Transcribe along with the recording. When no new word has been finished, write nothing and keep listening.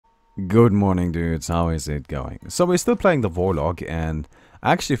Good morning, dudes. How is it going? So we're still playing the Warlock, and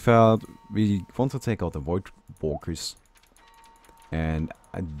I actually felt we want to take out the Void Walkers and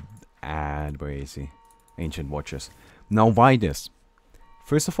add, where is he? Ancient Watchers. Now, why this?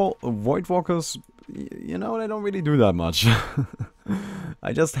 First of all, Void Walkers, you know, they don't really do that much.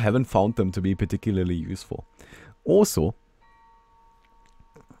 I just haven't found them to be particularly useful. Also,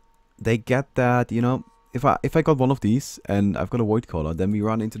 they get that, you know, if I got one of these and I've got a Void Caller, then we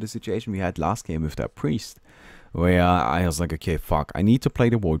run into the situation we had last game with that priest, where I was like, okay, fuck, I need to play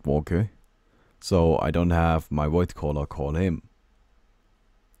the Void Walker, so I don't have my Void Caller call him.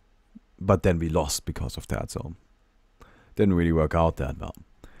 But then we lost because of that, so didn't really work out that well.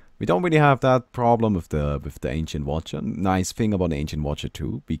 We don't really have that problem with the Ancient Watcher. Nice thing about the Ancient Watcher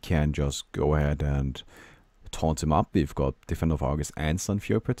too, we can just go ahead and taunt him up. We've got Defender of Argus and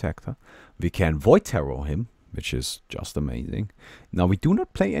Sunfury Protector. We can Void Terror him, which is just amazing. Now we do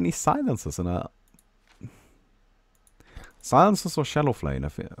not play any silencers in a silencers or Shadow Flame. I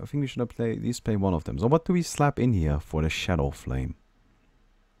think we should have at least play one of them. So what do we slap in here for the Shadow Flame?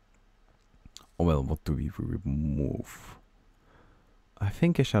 Oh well, what do we remove? I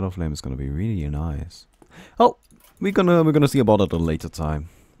think a Shadow Flame is gonna be really nice. Oh, we're gonna see about it at a later time.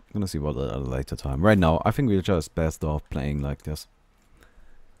 Gonna see about it at a later time. Right now, I think we're just best off playing like this.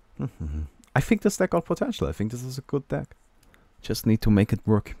 I think this deck got potential. I think this is a good deck. Just need to make it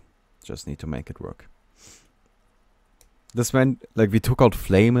work. Just need to make it work. This went like we took out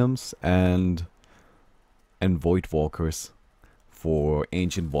Flameums and Void Walkers for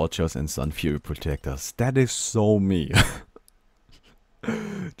Ancient Watchers and Sunfury Protectors. That is so me.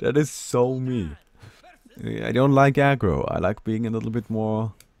 That is so me. I don't like aggro. I like being a little bit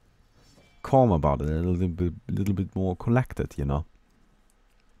more calm about it, a little bit more collected, you know.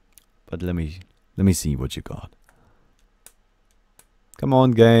 But let me see what you got. Come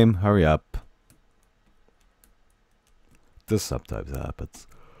on, game, hurry up. This sometimes happens.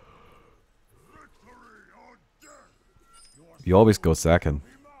 You always go second.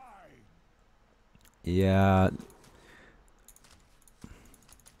 Yeah.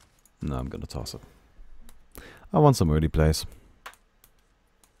 No, I'm gonna toss it. I want some early plays.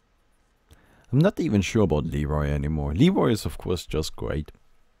 I'm not even sure about Leroy anymore. Leroy is of course just great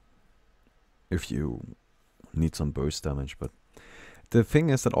if you need some burst damage, but the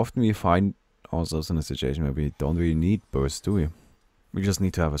thing is that often we find ourselves in a situation where we don't really need burst, do we? We just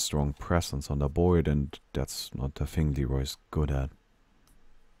need to have a strong presence on the board, and that's not the thing Leroy's good at.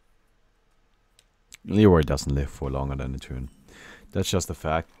 Leroy doesn't live for longer than a turn. That's just a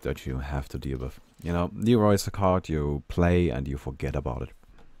fact that you have to deal with. You know, Leroy is a card you play and you forget about it.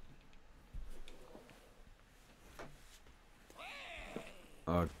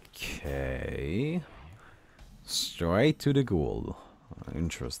 Okay. Straight to the ghoul.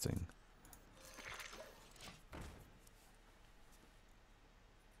 Interesting.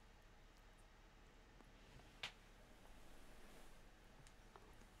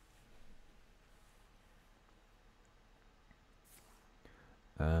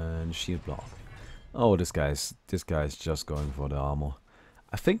 And shield block. Oh, this guy's just going for the armor.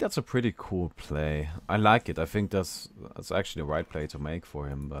 I think that's a pretty cool play. I like it. I think that's actually the right play to make for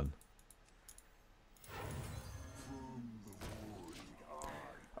him,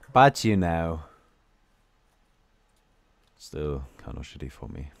 but you know, still kind of shitty for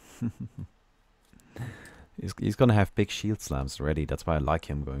me. He's gonna have big shield slams ready. That's why I like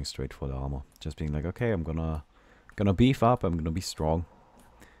him going straight for the armor. Just being like, okay, I'm gonna beef up. I'm gonna be strong.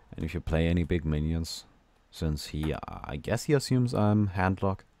 And if you play any big minions, since he, I guess he assumes I'm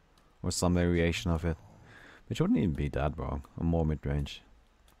handlock or some variation of it, which wouldn't even be that wrong. I'm more mid-range,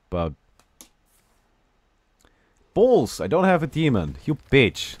 but balls! I don't have a demon. You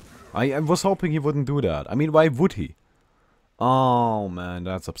bitch! I was hoping he wouldn't do that. I mean, why would he? Oh man,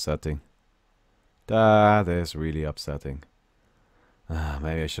 that's upsetting. That is really upsetting.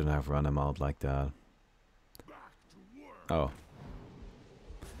 Maybe I shouldn't have run him out like that. Oh.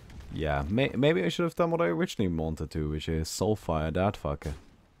 Yeah, maybe I should have done what I originally wanted to, which is soulfire that fucker.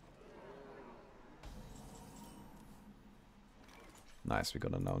 Nice, we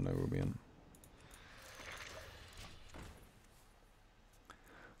got a now Nerubian.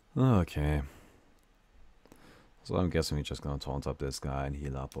 Okay. So I'm guessing we're just gonna taunt up this guy and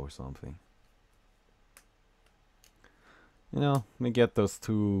heal up or something. You know, we get those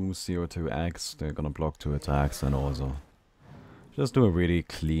 2 CO2 eggs, they're gonna block 2 attacks and also just do a really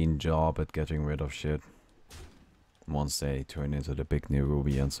clean job at getting rid of shit. Once they turn into the big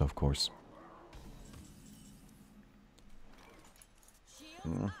Nerubians, of course.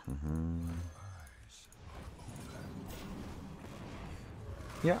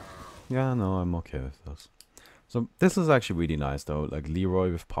 Yeah, Yeah, no, I'm okay with those. So this is actually really nice though. Like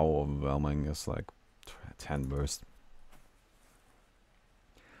Leroy with power overwhelming is like 10 burst.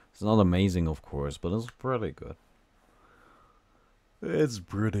 It's not amazing, of course, but it's pretty good. It's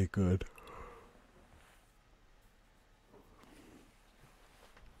pretty good.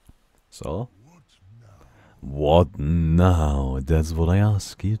 So? What now? That's what I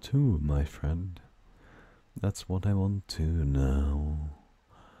ask you too, my friend. That's what I want to know.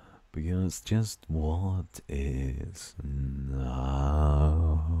 Because just what is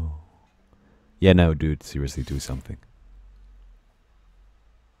now? Yeah, no, dude, seriously, do something.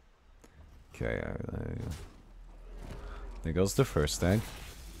 Okay, there goes the first egg.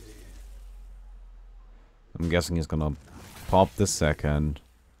 I'm guessing he's gonna pop the second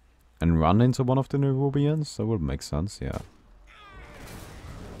and run into one of the Nerubians. That would make sense, yeah.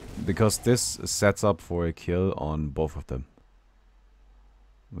 Because this sets up for a kill on both of them.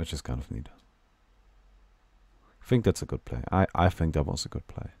 Which is kind of neat. I think that's a good play. I think that was a good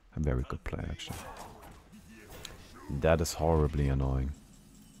play. A very good play, actually. That is horribly annoying.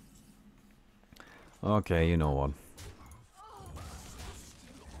 Okay, you know what.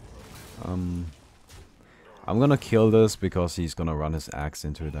 I'm gonna kill this because he's gonna run his axe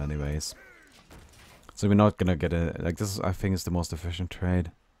into it anyways. So we're not gonna get a... Like, this is, I think, is the most efficient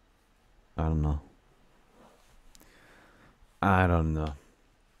trade. I don't know. I don't know.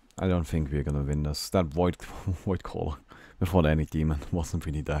 I don't think we're gonna win this. That void caller without any demon wasn't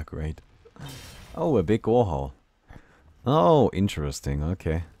really that great. Oh, a big warhol. Oh, interesting.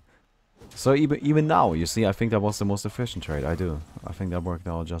 Okay. So even now, you see, I think that was the most efficient trade. I do. I think that worked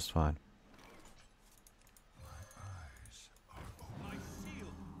out just fine.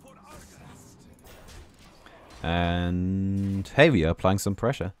 And hey, we are applying some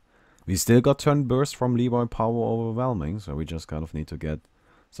pressure. We still got turn burst from Leroy power overwhelming, so we just kind of need to get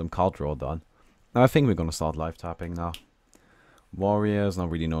some card draw done. I think we're gonna start live tapping now. Warrior is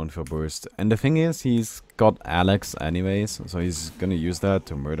not really known for burst. And the thing is, he's got Alex anyways, so he's gonna use that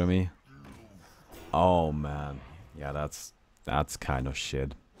to murder me. Oh man. Yeah, that's kind of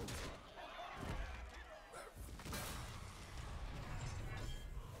shit.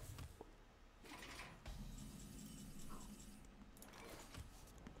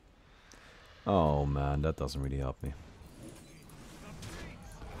 Oh man, that doesn't really help me.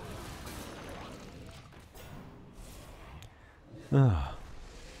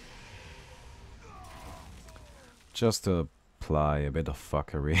 Just to apply a bit of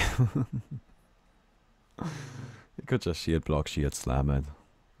fuckery. You could just shield block, shield slam it.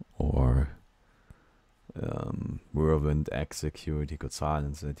 Or whirlwind execute, he could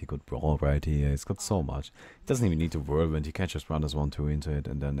silence it, he could brawl right here, he's got so much. He doesn't even need to whirlwind, he can just run his 1-2 into it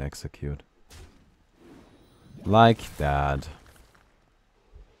and then execute. Like that.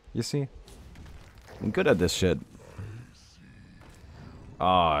 You see? I'm good at this shit.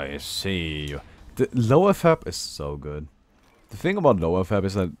 I see. The lower fab is so good. The thing about lower fab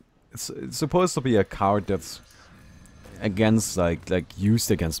is that it's supposed to be a card that's against like used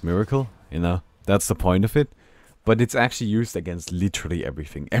against miracle, you know? That's the point of it. But it's actually used against literally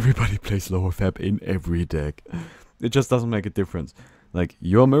everything. Everybody plays lower fab in every deck. It just doesn't make a difference. Like,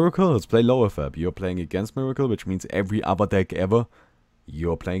 you're Miracle, let's play lower fab. You're playing against Miracle, which means every other deck ever,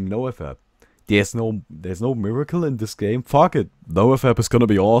 you're playing lower fab. There's no Miracle in this game. Fuck it. Lower fab is gonna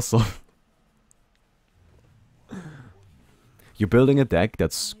be awesome. You're building a deck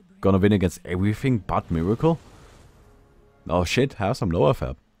that's gonna win against everything but Miracle? Oh shit, have some lower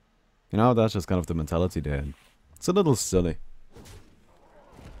fab. You know, that's just kind of the mentality there. It's a little silly.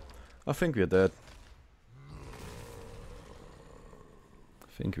 I think we're dead.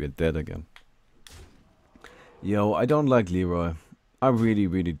 I think we're dead again. Yo, I don't like Leroy. I really,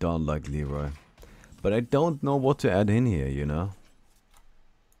 really don't like Leroy. But I don't know what to add in here, you know?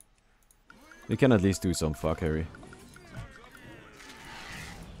 We can at least do some fuckery.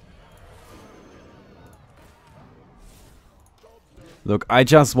 Look, I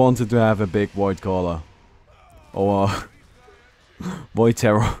just wanted to have a big Void Caller. Or Void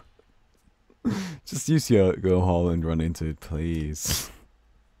Terror. Just use your go hall and run into it, please.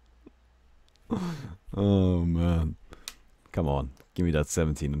 Oh man. Come on, give me that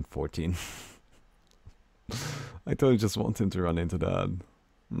 17 and 14. I totally just want him to run into that.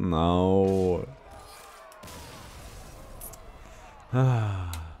 No.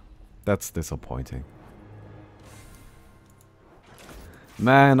 That's disappointing.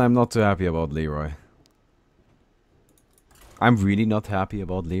 Man, I'm not too happy about Leroy. I'm really not happy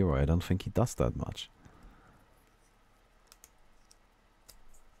about Leroy. I don't think he does that much.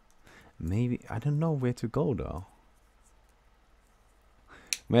 Maybe, I don't know where to go though.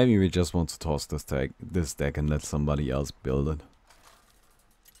 Maybe we just want to toss this deck and let somebody else build it.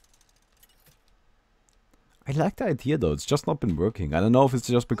 I like the idea though, it's just not been working. I don't know if it's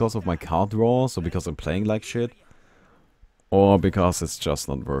just because of my card draws or because I'm playing like shit. Or because it's just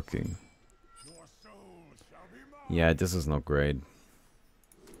not working. Yeah, this is not great.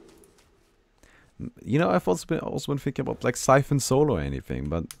 You know, I've also been thinking about like Siphon Solo or anything,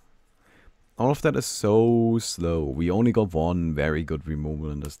 but all of that is so slow. We only got one very good removal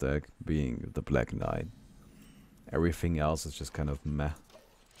in this deck, being the Black Knight. Everything else is just kind of meh.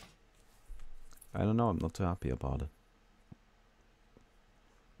 I don't know, I'm not too happy about it.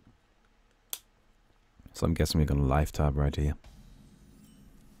 So I'm guessing we're gonna live tab right here.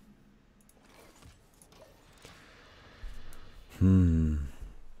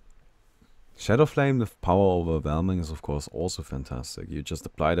 Shadow Flame with power overwhelming is of course also fantastic. You just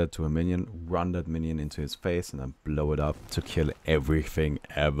apply that to a minion, run that minion into his face and then blow it up to kill everything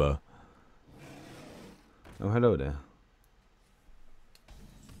ever. Oh, hello there.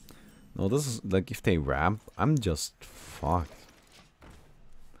 No, this is like if they ramp, I'm just fucked.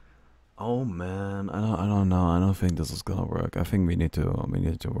 Oh man, I don't know. I don't think this is gonna work. I think we need to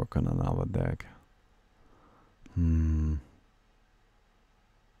work on another deck.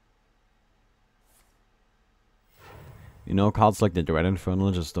 You know, cards like the Dread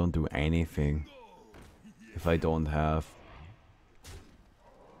Infernal just don't do anything if I don't have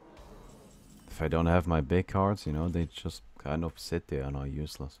my big cards, you know, they just kind of sit there and are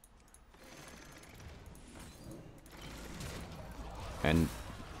useless. And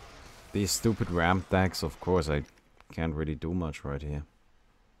these stupid ramp decks, of course, I can't really do much right here.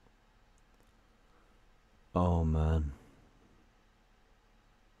 Oh man.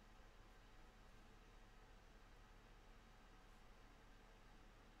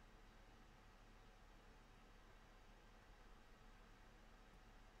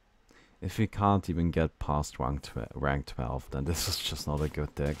 If we can't even get past rank 12, then this is just not a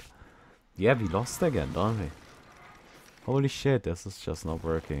good deck. Yeah, we lost again, don't we? Holy shit, this is just not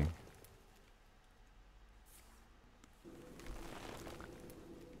working.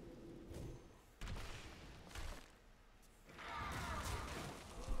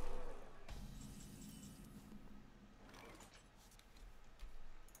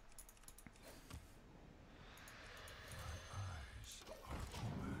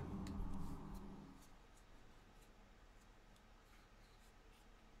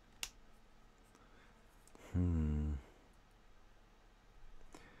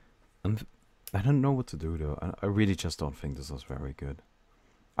 I don't know what to do though. I really just don't think this is very good.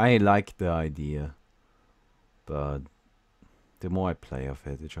 I like the idea, but the more I play of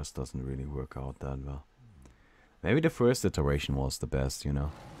it, it just doesn't really work out that well. Maybe the first iteration was the best, you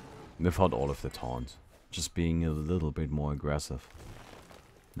know, without all of the taunts, just being a little bit more aggressive.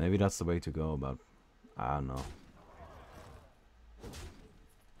 Maybe that's the way to go, but I don't know.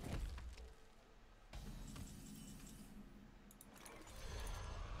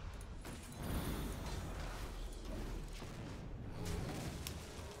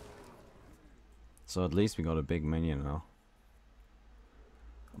 So at least we got a big minion now.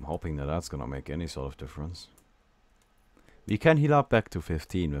 I'm hoping that that's gonna make any sort of difference. We can heal up back to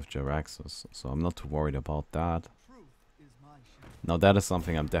 15 with Jaraxxus, so I'm not too worried about that. Now that is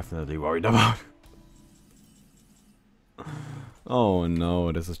something I'm definitely worried about. Oh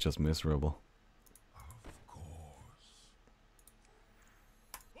no, this is just miserable.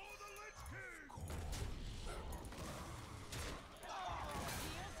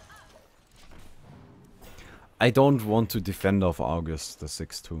 I don't want to defend off August the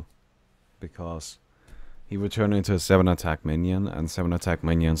 6-2 because he will turn into a 7 attack minion, and 7 attack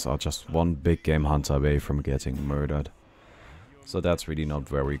minions are just one big game hunter away from getting murdered. So that's really not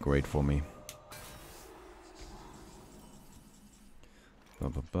very great for me. So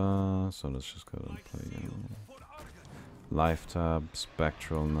let's just go and play again. Life tab,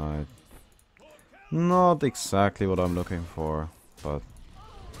 Spectral Knight. Not exactly what I'm looking for, but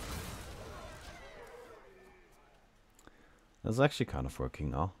that's actually kind of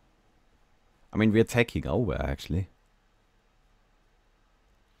working now. I mean, we're taking over, actually.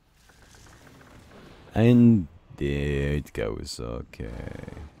 And there it goes, okay.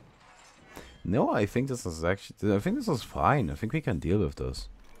 No, I think this is actually... I think this is fine. I think we can deal with this.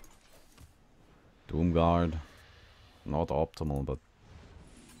 Doomguard. Not optimal, but...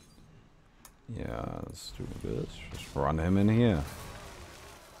 yeah, let's do this. Just run him in here.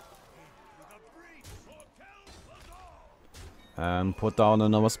 And put down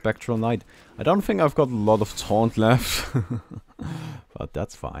another Spectral Knight. I don't think I've got a lot of taunt left. But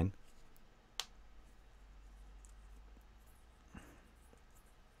that's fine.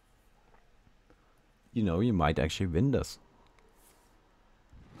 you know, you might actually win this.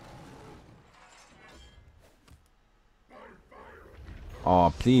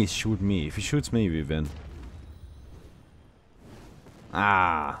 Oh, please shoot me. If he shoots me, we win.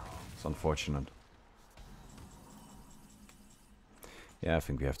 Ah, it's unfortunate. Yeah, I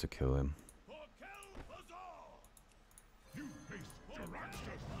think we have to kill him.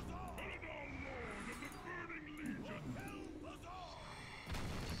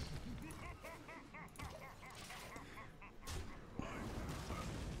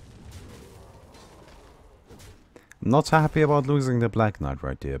 I'm not happy about losing the Black Knight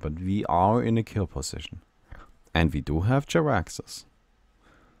right there, but we are in a kill position. And we do have Jaraxxus.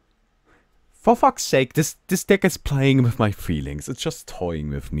 For fuck's sake, this deck is playing with my feelings. It's just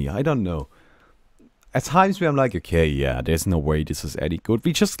toying with me. I don't know. At times where I'm like, okay, yeah, there's no way this is any good.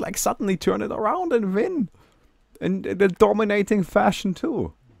 We just like suddenly turn it around and win. In a dominating fashion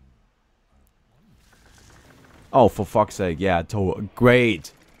too. Oh, for fuck's sake, yeah,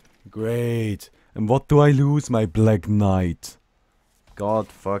 great. Great. And what do I lose? My Black Knight. God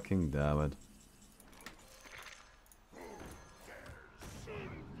fucking damn it.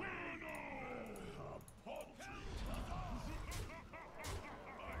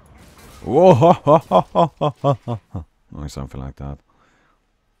 Whoa, or something like that.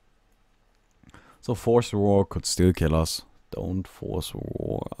 So Force Roar could still kill us. Don't Force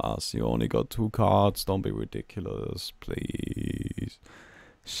Roar us. You only got 2 cards. Don't be ridiculous, please.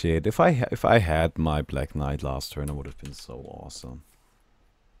 Shit, if I had my Black Knight last turn, it would have been so awesome.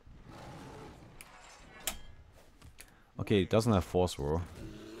 Okay, it doesn't have Force Roar.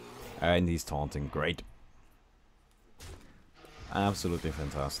 And he's taunting. Great. Absolutely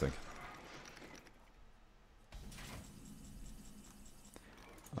fantastic.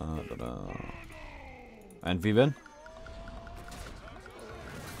 And we win.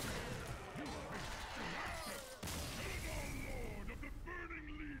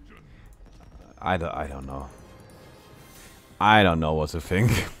 I don't know. I don't know what to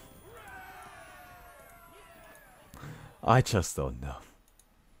think. I just don't know.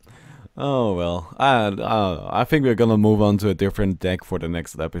 Oh well. I think we're gonna move on to a different deck for the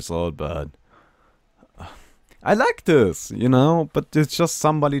next episode, but I like this, you know, but it's just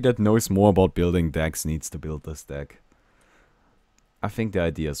somebody that knows more about building decks needs to build this deck. I think the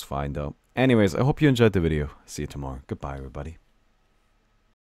idea is fine though. Anyways, I hope you enjoyed the video. See you tomorrow. Goodbye, everybody.